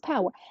God's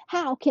power.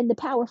 How can the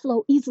power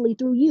flow easily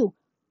through you?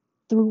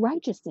 Through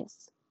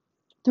righteousness,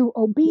 through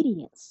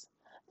obedience,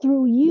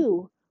 through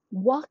you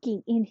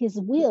walking in his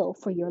will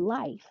for your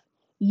life.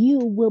 You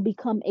will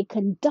become a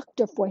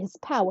conductor for his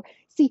power.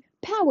 See,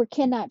 power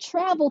cannot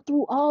travel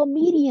through all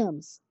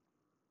mediums.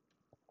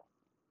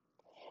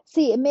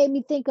 See, it made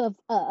me think of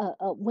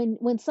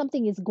when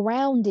something is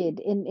grounded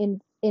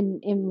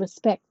in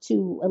respect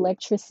to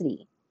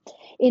electricity.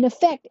 In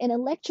effect, an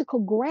electrical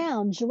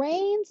ground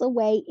drains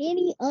away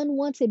any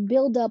unwanted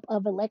buildup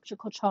of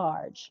electrical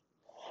charge.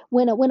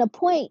 When a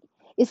point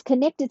is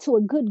connected to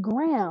a good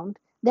ground,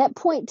 that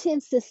point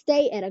tends to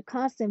stay at a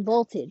constant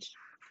voltage.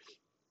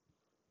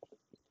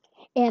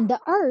 And the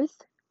earth,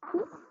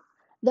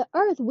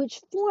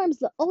 which forms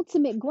the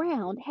ultimate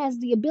ground, has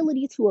the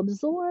ability to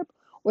absorb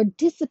or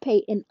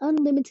dissipate an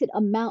unlimited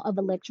amount of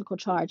electrical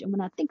charge. And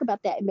when I think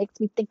about that, it makes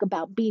me think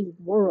about being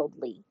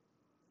worldly,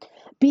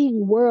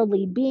 being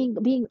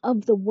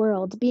of the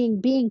world,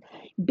 being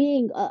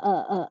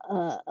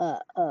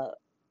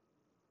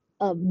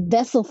a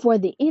vessel for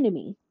the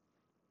enemy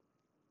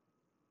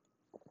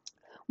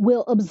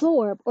will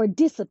absorb or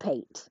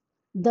dissipate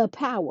the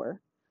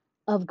power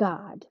of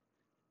God.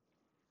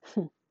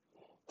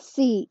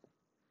 See,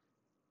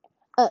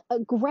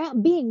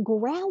 being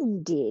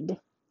grounded,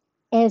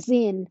 as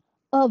in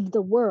of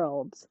the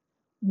world,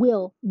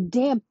 will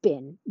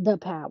dampen the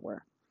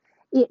power.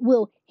 It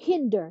will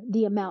hinder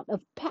the amount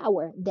of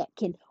power that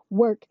can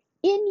work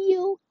in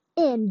you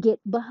and get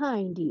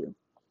behind you.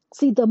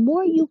 See, the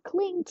more you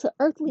cling to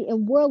earthly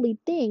and worldly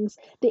things,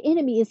 the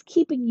enemy is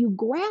keeping you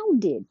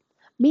grounded,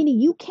 meaning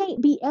you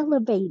can't be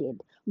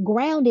elevated.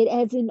 Grounded,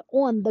 as in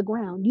on the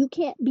ground. You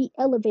can't be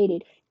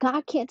elevated.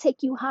 God can't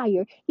take you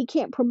higher. He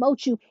can't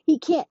promote you. He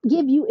can't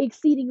give you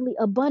exceedingly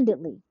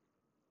abundantly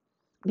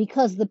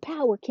because the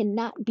power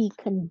cannot be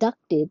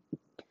conducted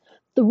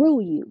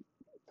through you.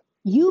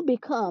 You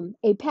become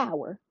a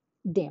power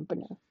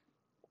dampener.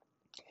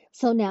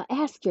 So now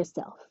ask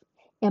yourself,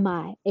 am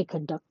I a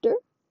conductor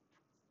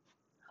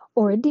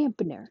or a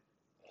dampener?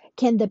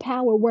 Can the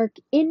power work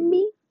in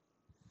me,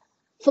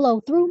 flow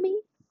through me,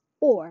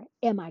 or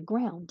am I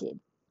grounded?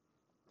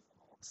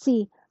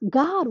 See,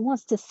 God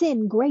wants to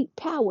send great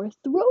power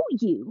through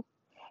you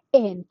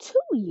and to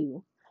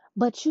you,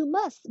 but you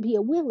must be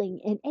a willing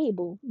and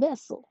able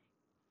vessel.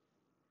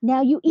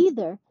 Now you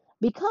either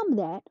become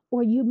that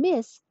or you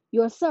miss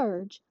your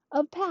surge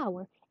of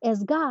power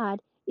as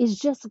God is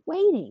just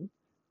waiting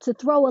to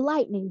throw a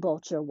lightning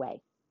bolt your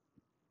way.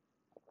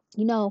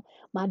 You know,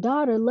 my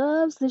daughter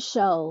loves the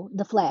show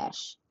The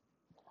Flash.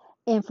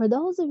 And for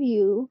those of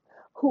you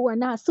who are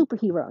not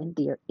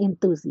superhero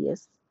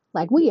enthusiasts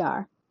like we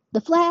are,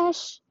 The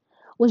Flash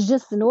was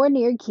just an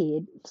ordinary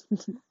kid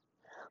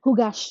who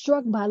got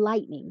struck by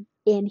lightning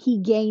and he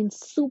gained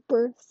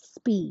super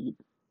speed.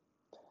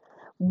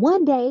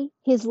 One day,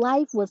 his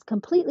life was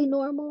completely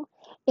normal,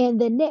 and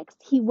the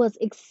next, he was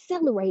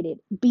accelerated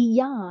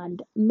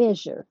beyond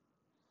measure.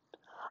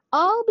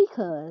 All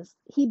because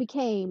he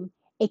became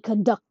a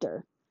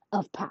conductor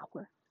of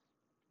power.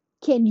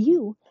 Can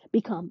you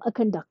become a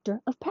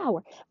conductor of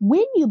power?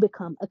 When you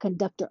become a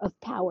conductor of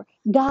power,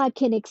 God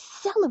can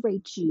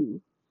accelerate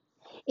you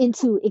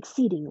into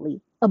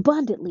exceedingly,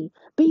 abundantly,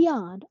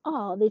 beyond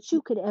all that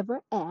you could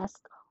ever ask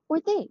or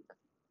think.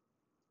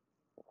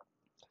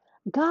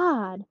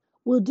 God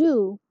will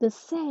do the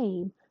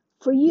same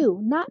for you,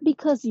 not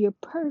because you're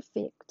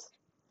perfect,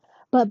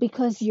 but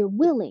because you're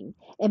willing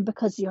and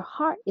because your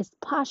heart is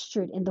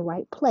postured in the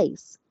right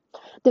place.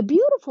 The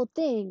beautiful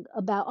thing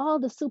about all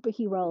the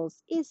superheroes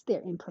is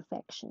their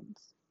imperfections.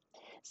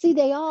 See,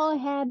 they all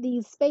have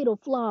these fatal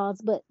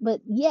flaws,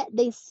 but yet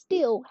they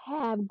still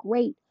have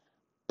great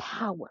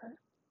power.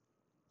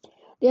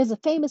 There's a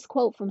famous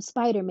quote from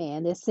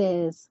Spider-Man that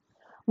says,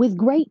 "With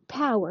great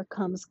power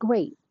comes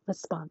great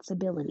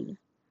responsibility."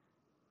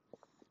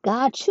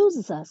 God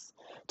chooses us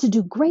to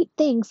do great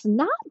things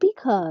not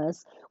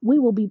because we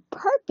will be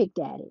perfect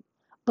at it,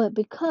 but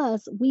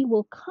because we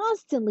will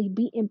constantly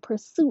be in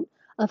pursuit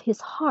of his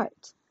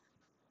heart.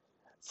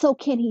 So,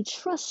 can he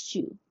trust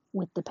you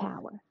with the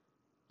power?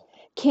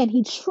 Can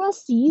he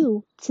trust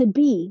you to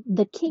be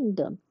the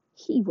kingdom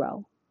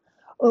hero?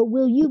 Or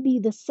will you be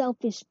the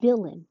selfish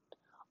villain,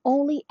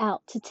 only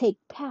out to take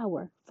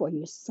power for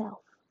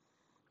yourself?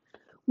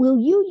 Will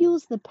you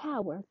use the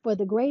power for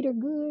the greater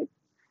good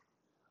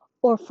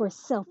or for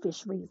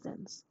selfish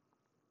reasons?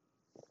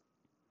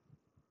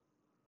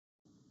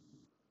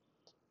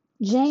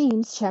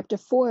 James chapter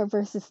 4,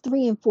 verses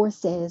 3 and 4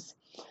 says,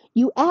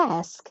 "You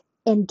ask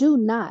and do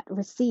not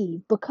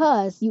receive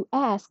because you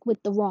ask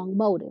with the wrong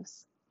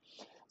motives,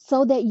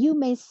 so that you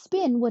may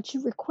spend what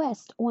you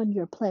request on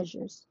your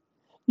pleasures.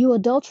 You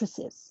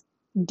adulteresses,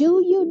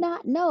 do you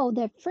not know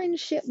that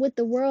friendship with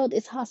the world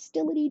is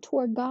hostility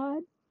toward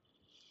God?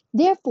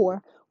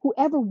 Therefore,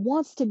 whoever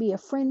wants to be a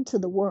friend to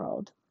the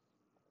world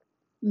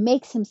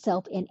makes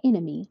himself an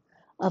enemy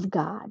of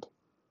God."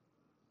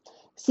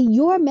 See,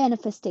 your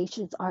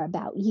manifestations are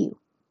about you.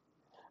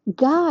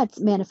 God's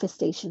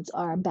manifestations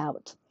are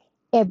about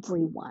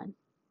everyone.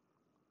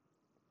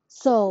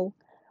 So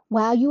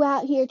while you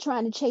out here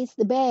trying to chase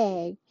the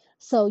bag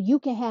so you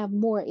can have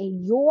more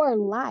in your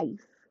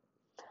life,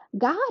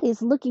 God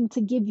is looking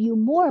to give you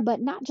more, but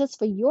not just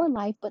for your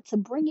life, but to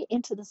bring it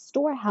into the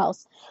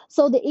storehouse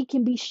so that it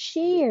can be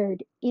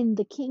shared in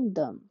the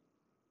kingdom.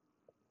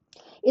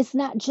 It's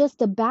not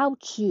just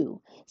about you.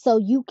 So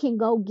you can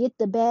go get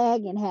the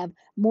bag and have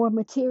more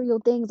material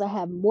things, or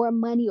have more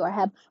money, or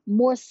have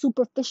more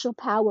superficial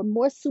power,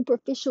 more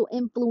superficial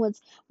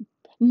influence,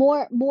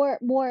 more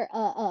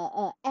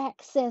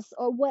access,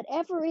 or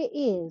whatever it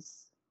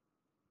is.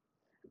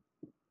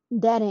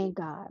 That ain't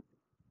God.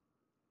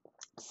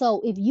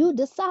 So if you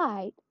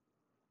decide,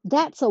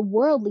 that's a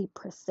worldly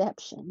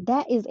perception.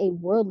 That is a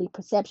worldly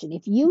perception.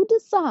 If you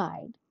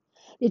decide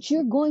that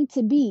you're going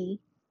to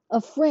be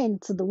a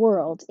friend to the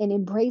world and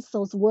embrace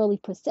those worldly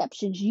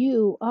perceptions,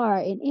 you are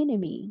an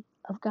enemy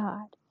of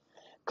God,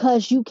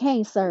 because you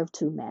can't serve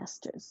two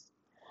masters.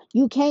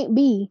 You can't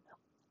be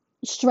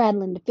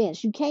straddling the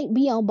fence. You can't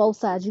be on both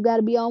sides. You got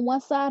to be on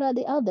one side or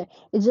the other.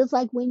 It's just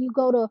like when you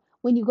go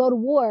to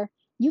war.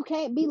 You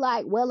can't be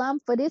like, well, I'm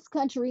for this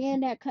country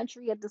and that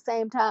country at the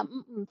same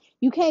time.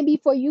 You can't be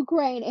for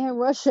Ukraine and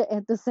Russia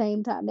at the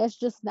same time. That's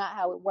just not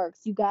how it works.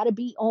 You got to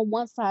be on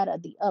one side or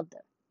the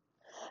other.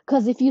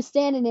 Because if you're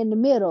standing in the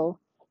middle,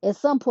 at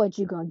some point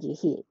you're going to get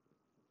hit.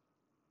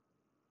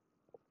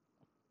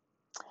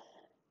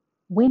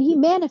 When he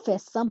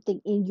manifests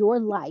something in your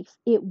life,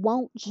 it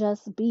won't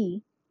just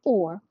be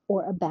for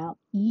or about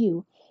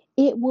you.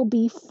 It will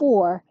be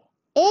for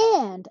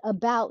and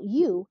about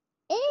you,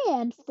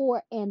 and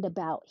for and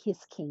about his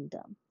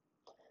kingdom.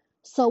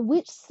 So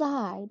which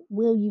side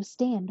will you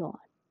stand on?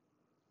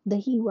 The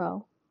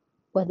hero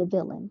or the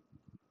villain?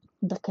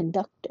 The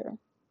conductor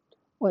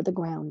or the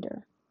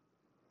grounder?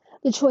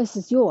 The choice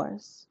is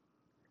yours,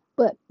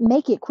 but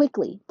make it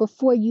quickly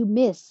before you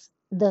miss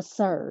the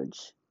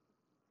surge.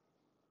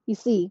 You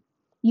see,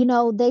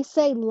 they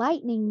say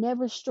lightning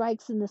never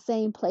strikes in the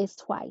same place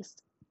twice.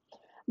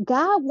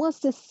 God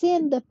wants to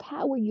send the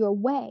power your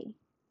way,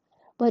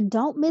 but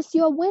don't miss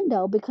your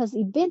window, because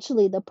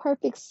eventually the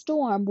perfect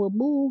storm will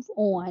move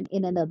on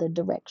in another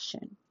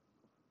direction.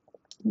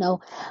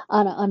 No,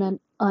 on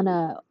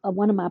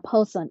one of my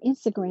posts on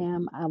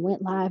Instagram, I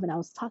went live and I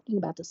was talking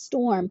about the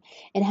storm,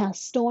 and how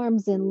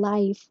storms in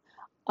life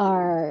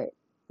are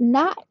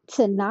not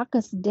to knock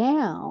us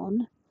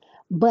down,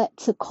 but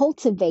to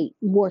cultivate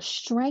more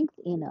strength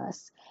in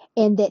us.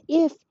 And that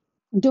if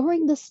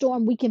during the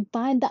storm we can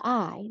find the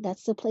eye,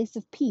 that's the place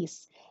of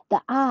peace.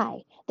 The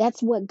eye,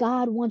 that's what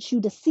God wants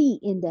you to see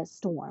in that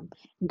storm.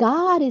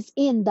 God is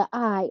in the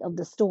eye of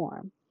the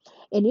storm.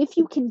 And if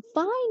you can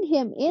find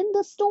him in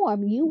the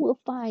storm, you will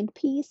find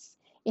peace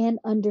and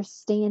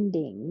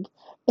understanding,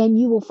 and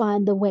you will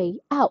find the way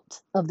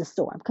out of the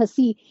storm. Because,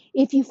 see,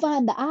 if you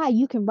find the eye,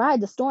 you can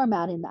ride the storm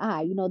out in the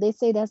eye. They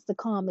say that's the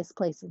calmest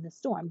place in the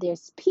storm.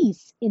 There's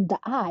peace in the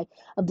eye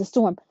of the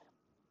storm.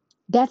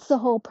 That's the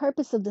whole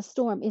purpose of the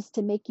storm, is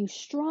to make you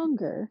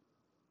stronger.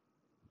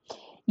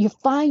 You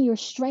find your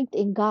strength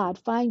in God,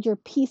 find your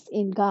peace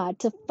in God,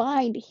 to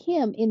find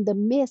him in the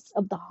midst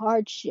of the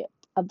hardship,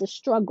 of the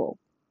struggle.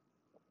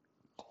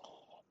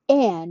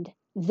 And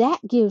that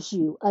gives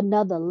you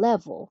another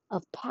level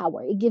of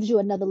power. It gives you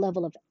another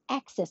level of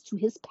access to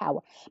his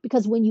power.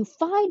 Because when you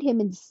find him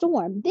in the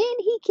storm, then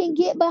he can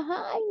get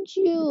behind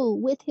you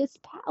with his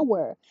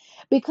power.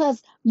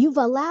 Because you've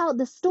allowed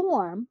the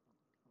storm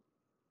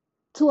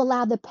to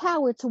allow the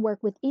power to work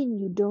within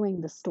you during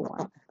the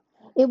storm.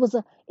 It was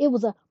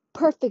a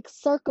perfect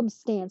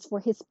circumstance for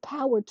his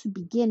power to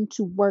begin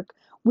to work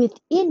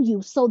within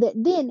you, so that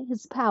then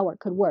his power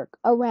could work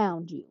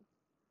around you.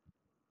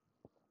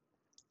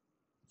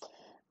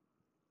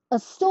 A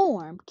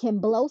storm can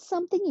blow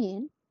something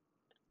in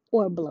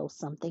or blow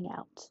something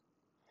out.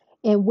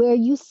 And where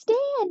you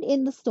stand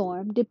in the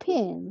storm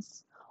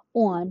depends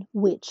on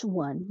which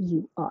one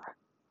you are.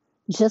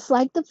 Just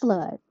like the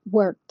flood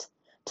worked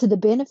to the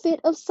benefit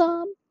of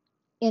some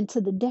and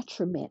to the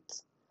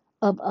detriment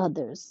of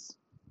others.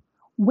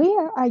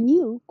 Where are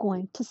you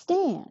going to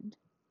stand?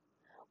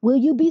 Will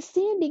you be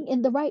standing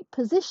in the right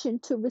position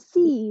to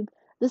receive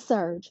the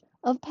surge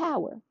of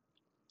power?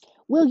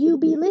 Will you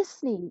be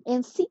listening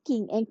and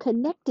seeking and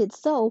connected,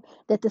 so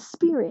that the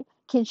Spirit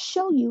can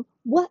show you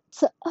what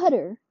to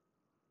utter,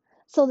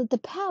 so that the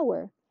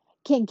power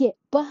can get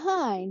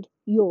behind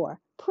your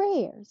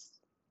prayers?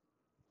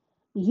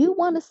 You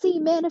want to see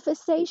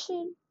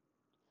manifestation?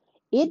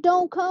 It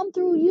don't come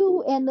through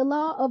you and the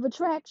law of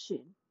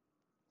attraction.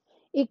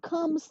 It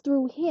comes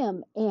through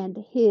him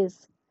and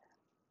his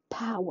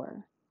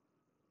power.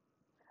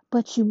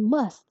 But you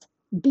must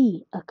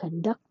be a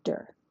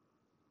conductor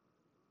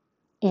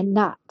and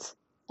not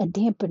a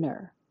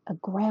dampener, a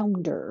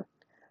grounder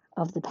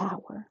of the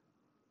power.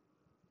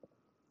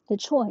 The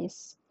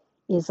choice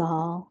is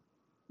all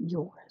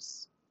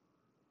yours.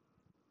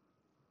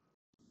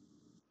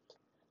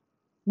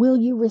 Will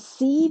you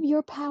receive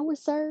your power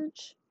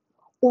surge,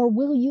 or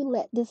will you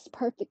let this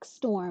perfect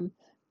storm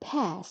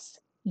pass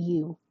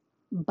you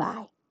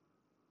by?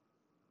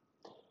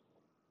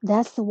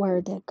 That's the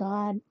word that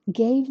God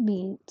gave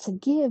me to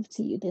give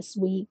to you this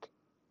week.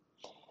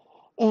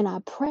 And I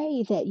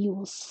pray that you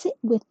will sit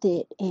with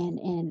it and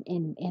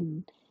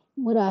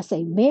what do I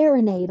say,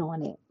 marinate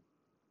on it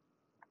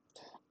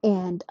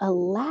and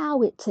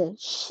allow it to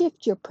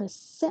shift your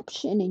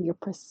perception and your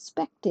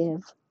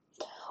perspective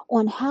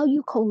on how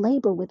you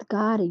co-labor with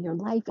God in your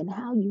life and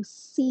how you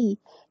see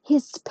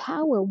his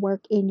power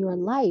work in your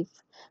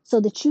life so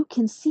that you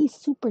can see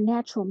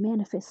supernatural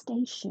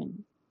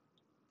manifestation,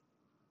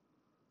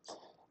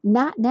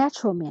 not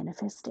natural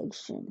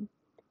manifestation,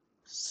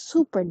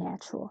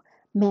 supernatural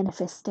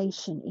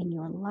manifestation in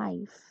your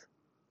life.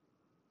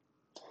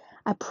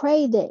 I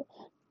pray that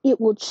it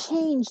will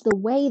change the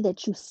way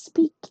that you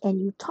speak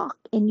and you talk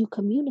and you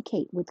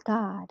communicate with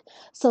God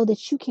so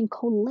that you can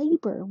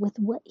co-labor with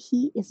what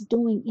he is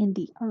doing in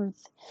the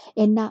earth.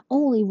 And not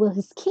only will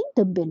his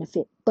kingdom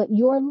benefit, but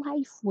your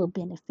life will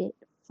benefit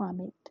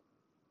from it.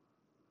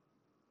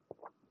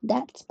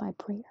 That's my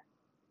prayer.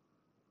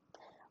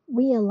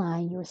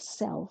 Realign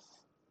yourself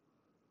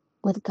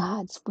with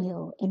God's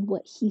will and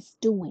what he's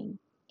doing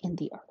in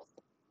the earth.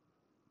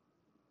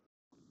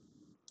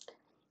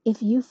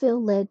 If you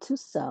feel led to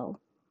sow,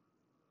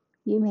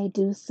 you may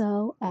do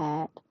so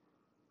at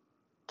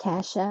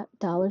Cash App,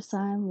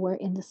 $ War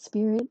in the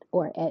Spirit,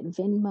 or at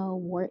Venmo,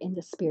 War in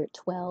the Spirit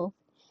 12.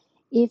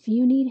 If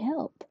you need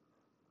help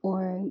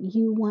or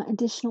you want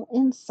additional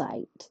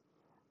insight,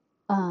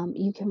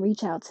 you can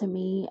reach out to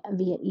me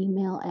via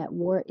email at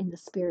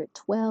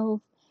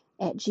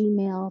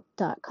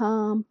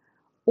warinthespirit12@gmail.com,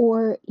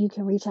 or you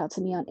can reach out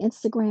to me on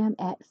Instagram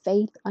at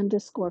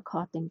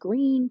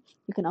faith_Cawthon-Green.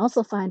 You can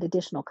also find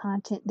additional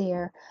content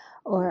there,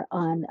 or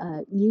on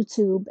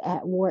YouTube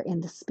at War in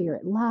the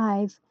Spirit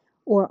Live,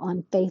 or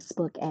on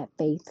Facebook at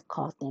Faith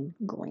Cawthon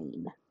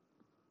Green.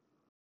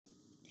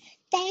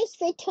 Thanks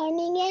for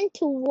tuning in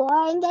to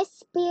War in the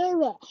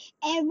Spirit.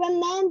 And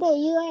remember,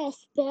 you are a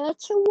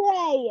spiritual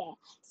warrior.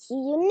 See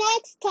you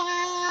next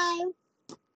time.